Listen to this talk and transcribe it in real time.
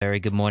very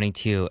good morning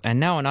to you.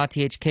 And now on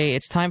RTHK,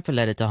 it's time for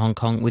Letter to Hong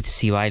Kong with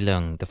CY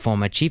Leung, the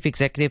former Chief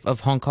Executive of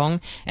Hong Kong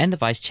and the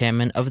Vice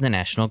Chairman of the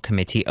National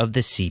Committee of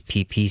the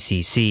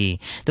CPPCC.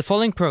 The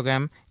following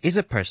program is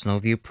a personal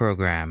view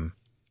program.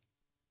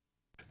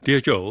 Dear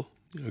Joe,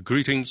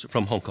 greetings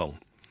from Hong Kong.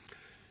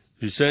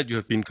 You said you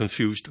have been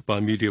confused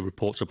by media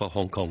reports about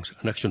Hong Kong's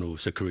national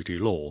security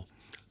law.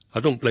 I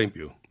don't blame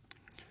you.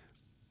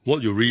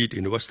 What you read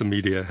in the Western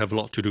media have a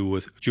lot to do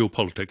with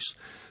geopolitics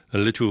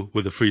and little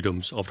with the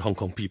freedoms of the Hong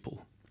Kong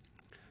people.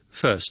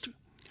 First,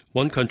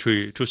 one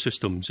country, two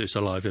systems is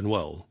alive and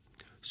well.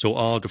 So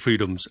are the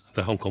freedoms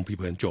that Hong Kong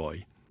people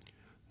enjoy.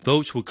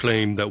 Those who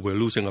claim that we're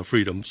losing our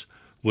freedoms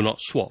will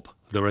not swap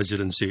their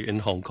residency in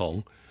Hong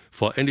Kong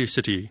for any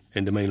city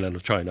in the mainland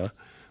of China,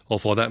 or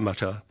for that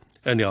matter,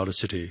 any other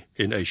city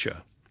in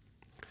Asia.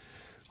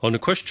 On the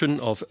question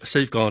of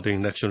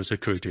safeguarding national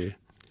security,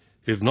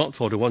 if not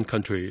for the one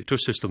country, two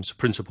systems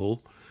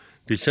principle,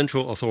 the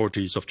central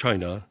authorities of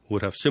China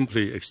would have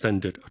simply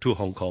extended to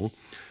Hong Kong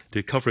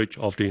the coverage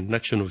of the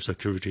national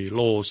security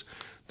laws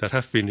that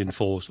have been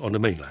enforced on the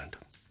mainland.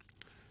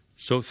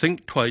 So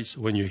think twice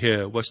when you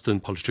hear Western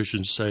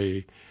politicians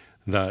say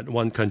that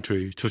one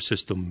country, two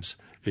systems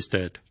is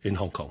dead in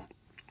Hong Kong.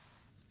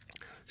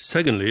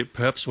 Secondly,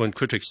 perhaps when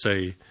critics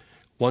say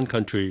one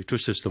country, two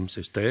systems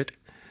is dead,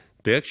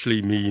 they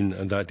actually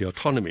mean that the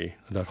autonomy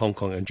that Hong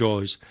Kong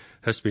enjoys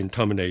has been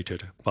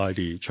terminated by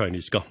the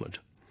Chinese government.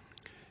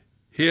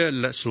 Here,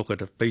 let's look at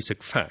the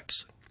basic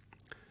facts.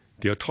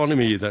 The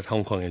autonomy that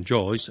Hong Kong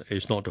enjoys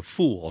is not a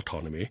full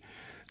autonomy,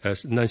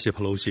 as Nancy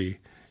Pelosi,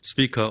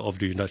 Speaker of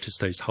the United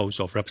States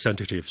House of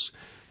Representatives,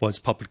 once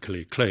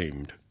publicly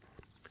claimed.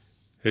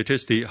 It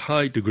is the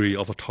high degree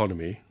of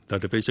autonomy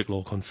that the Basic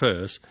Law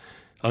confers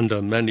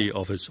under many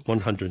of its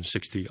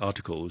 160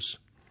 articles.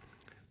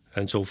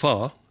 And so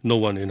far, no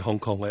one in Hong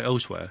Kong or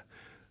elsewhere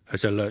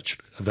has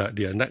alleged that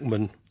the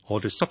enactment or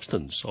the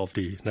substance of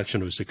the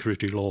national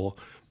security law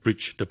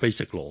breached the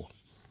Basic Law.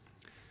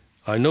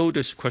 I know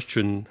this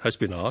question has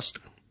been asked.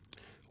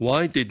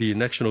 Why did the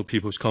National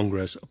People's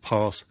Congress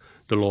pass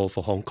the law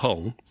for Hong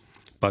Kong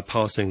by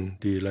passing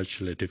the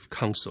Legislative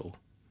Council?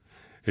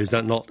 Is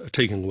that not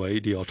taking away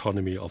the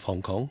autonomy of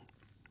Hong Kong?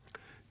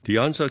 The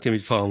answer can be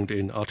found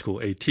in Article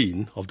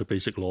 18 of the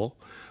Basic Law,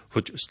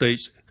 which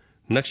states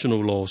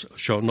national laws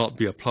shall not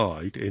be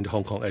applied in the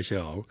Hong Kong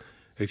SAR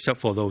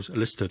except for those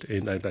listed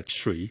in Annex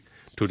 3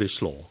 to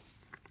this law.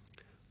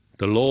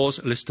 The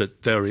laws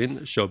listed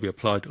therein shall be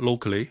applied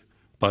locally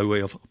by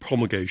way of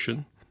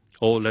promulgation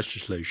or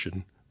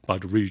legislation by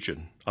the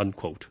region,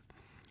 unquote.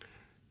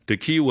 The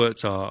key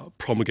words are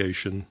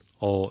promulgation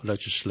or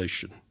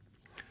legislation.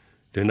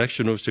 The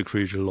national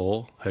security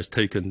law has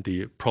taken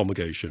the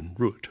promulgation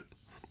route.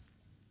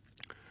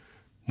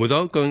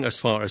 Without going as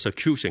far as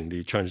accusing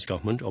the Chinese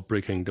government of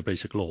breaking the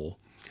Basic Law,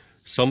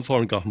 some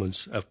foreign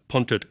governments have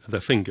pointed their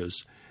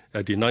fingers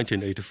at the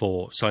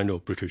 1984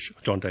 Sino-British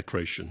Joint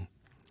Declaration.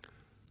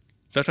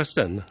 Let us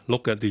then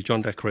look at the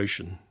Joint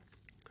Declaration.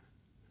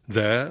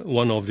 There,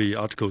 one of the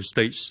articles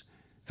states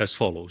as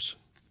follows: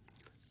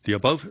 the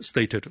above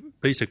stated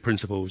basic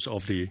principles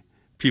of the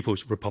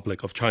People's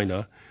Republic of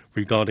China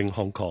regarding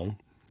Hong Kong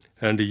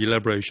and the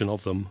elaboration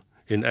of them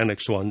in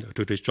Annex 1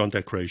 to this Joint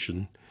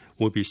Declaration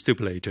will be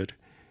stipulated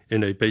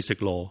in a Basic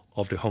Law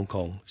of the Hong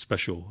Kong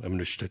Special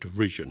Administrative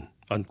Region,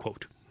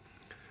 unquote.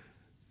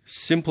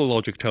 Simple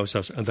logic tells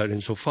us that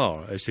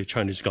insofar as the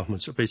Chinese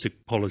government's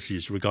basic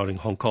policies regarding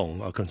Hong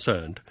Kong are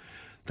concerned,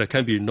 there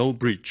can be no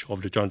breach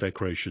of the Joint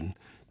Declaration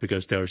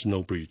because there is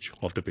no breach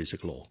of the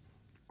Basic Law.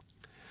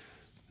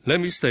 Let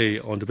me stay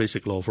on the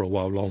Basic Law for a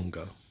while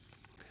longer.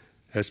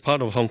 As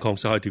part of Hong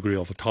Kong's high degree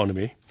of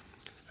autonomy,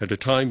 at the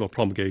time of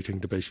promulgating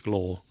the Basic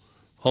Law,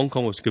 Hong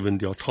Kong was given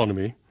the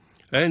autonomy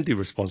and the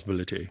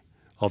responsibility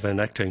of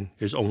enacting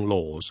its own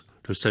laws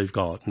to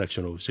safeguard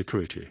national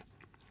security.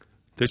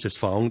 This is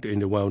found in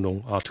the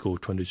well-known Article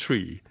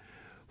 23,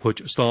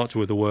 which starts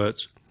with the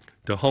words,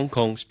 "The Hong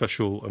Kong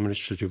Special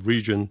Administrative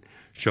Region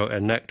shall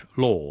enact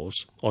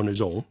laws on its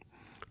own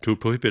to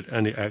prohibit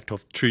any act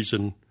of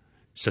treason,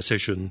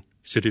 secession,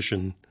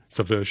 sedition,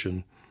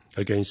 subversion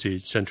against the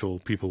Central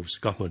People's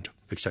Government,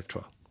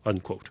 etc."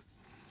 Unquote.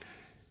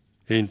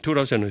 In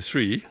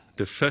 2003,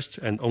 the first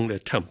and only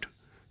attempt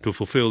to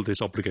fulfill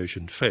this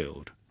obligation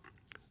failed.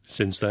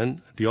 Since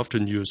then, the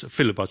often used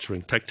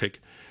filibustering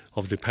tactic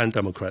of the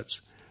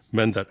Pan-Democrats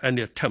meant that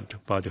any attempt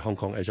by the Hong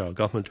Kong SAR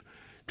government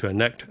to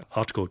enact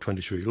Article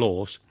 23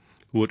 laws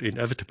would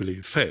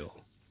inevitably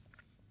fail.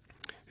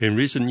 In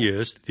recent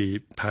years, the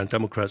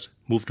Pan-Democrats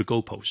moved the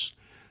goalposts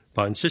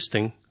by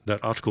insisting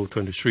that Article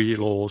 23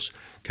 laws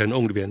can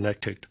only be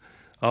enacted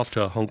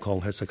after Hong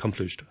Kong has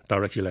accomplished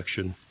direct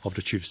election of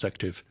the Chief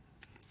Executive.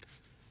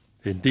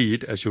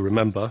 Indeed, as you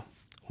remember,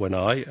 when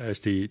I, as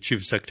the Chief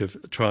Executive,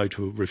 tried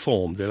to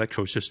reform the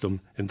electoral system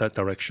in that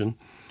direction,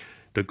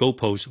 the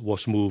goalpost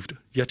was moved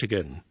yet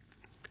again.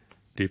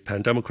 The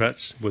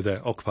Pan-Democrats, with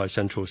their Occupy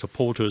Central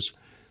supporters,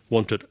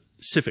 wanted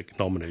civic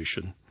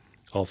nomination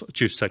of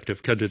Chief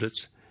Executive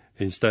candidates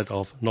instead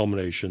of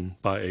nomination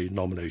by a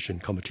nomination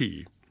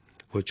committee,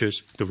 which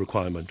is the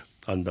requirement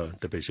under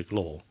the Basic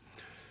Law.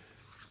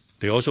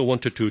 They also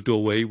wanted to do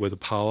away with the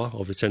power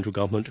of the central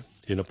government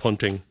in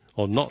appointing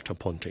or not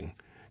appointing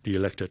the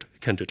elected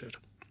candidate.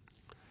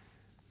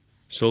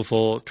 So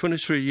for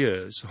 23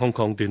 years, Hong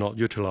Kong did not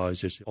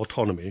utilize its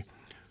autonomy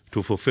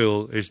to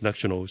fulfill its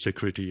national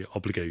security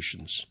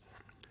obligations.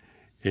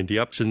 In the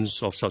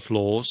absence of such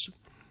laws,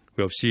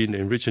 we have seen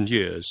in recent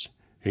years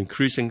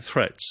increasing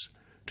threats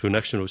to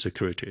national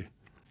security,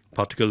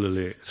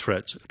 particularly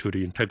threats to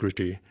the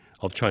integrity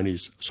of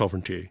Chinese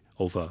sovereignty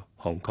over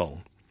Hong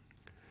Kong.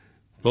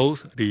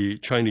 Both the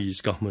Chinese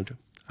government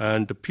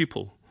and the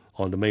people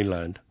on the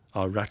mainland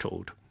are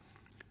rattled.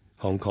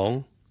 Hong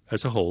Kong,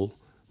 as a whole,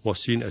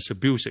 was seen as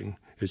abusing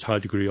its high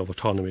degree of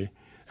autonomy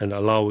and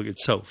allowing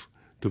itself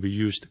to be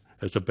used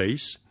as a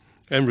base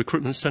and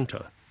recruitment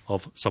center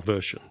of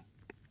subversion.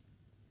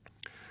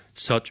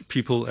 Such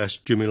people as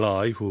Jimmy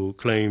Lai, who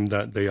claim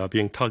that they are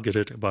being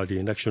targeted by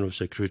the national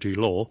security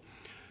law,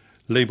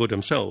 label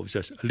themselves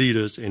as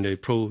leaders in a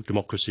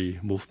pro-democracy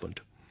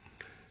movement.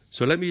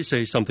 So let me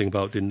say something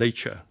about the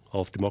nature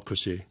of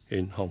democracy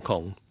in Hong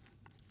Kong.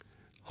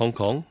 Hong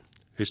Kong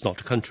is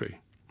not a country.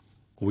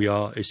 We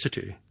are a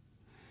city.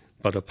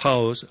 But the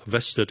powers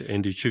vested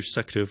in the chief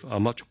executive are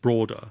much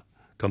broader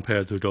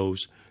compared to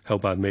those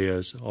held by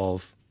mayors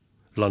of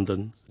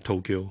London,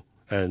 Tokyo,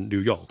 and New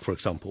York, for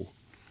example.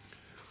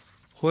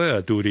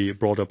 Where do the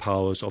broader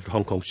powers of the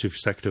Hong Kong chief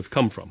executive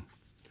come from?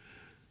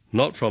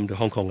 Not from the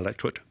Hong Kong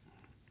electorate.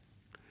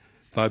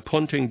 By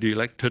appointing the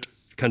elected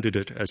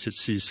candidate as it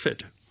sees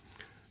fit,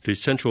 the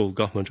central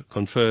government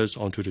confers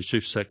onto the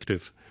chief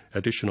executive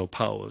additional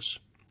powers.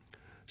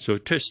 So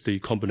it is the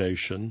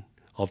combination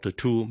of the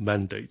two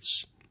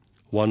mandates,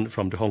 one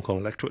from the Hong Kong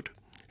electorate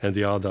and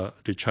the other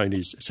the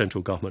Chinese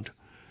central government,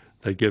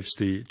 that gives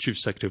the chief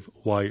executive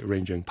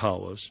wide-ranging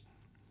powers,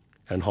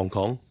 and Hong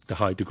Kong the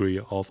high degree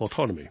of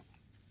autonomy.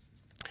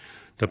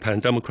 The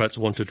Pan-Democrats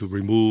wanted to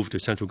remove the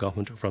central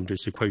government from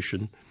this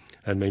equation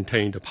and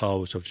maintain the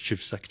powers of the chief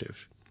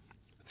executive.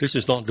 This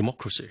is not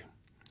democracy.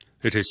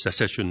 It is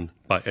secession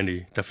by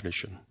any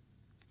definition.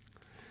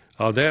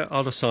 Are there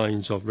other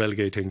signs of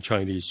relegating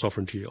Chinese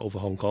sovereignty over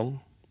Hong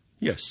Kong?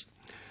 Yes.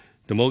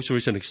 The most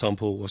recent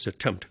example was the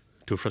attempt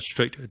to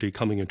frustrate the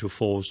coming into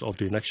force of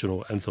the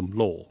national anthem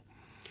law.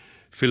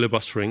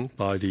 Filibustering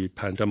by the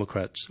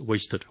Pan-Democrats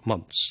wasted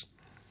months.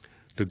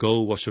 The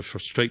goal was to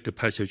frustrate the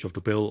passage of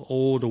the bill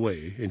all the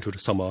way into the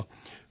summer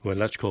when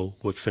Leung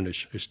would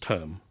finish his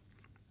term.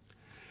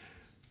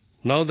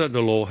 Now that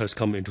the law has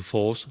come into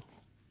force,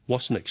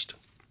 what's next?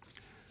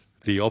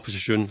 The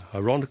opposition,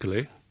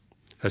 ironically,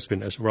 has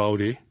been as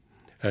rowdy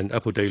and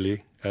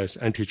apple-daily as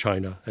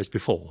anti-China as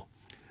before,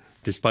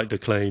 despite the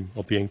claim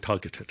of being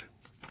targeted.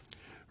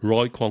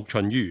 Roy Kwok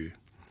Chun-yu,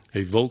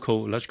 a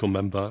vocal Leung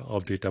member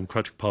of the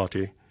Democratic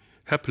Party,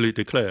 happily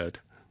declared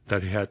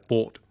that he had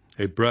bought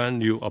a brand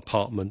new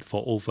apartment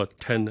for over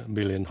 10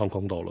 million Hong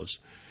Kong dollars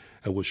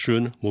and would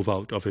soon move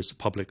out of his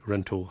public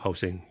rental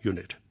housing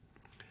unit.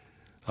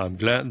 I'm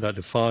glad that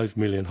the 5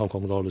 million Hong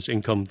Kong dollars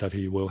income that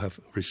he will have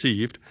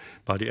received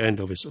by the end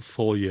of his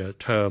 4-year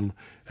term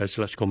as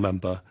Leung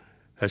member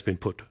has been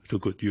put to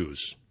good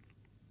use.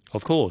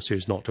 Of course, he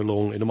is not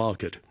alone in the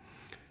market.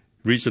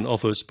 Recent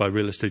offers by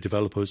real estate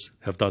developers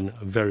have done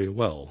very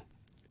well.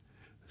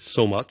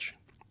 So much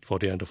for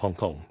the end of Hong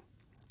Kong.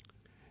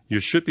 You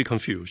should be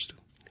confused.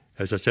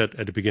 As I said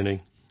at the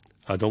beginning,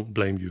 I don't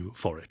blame you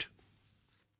for it.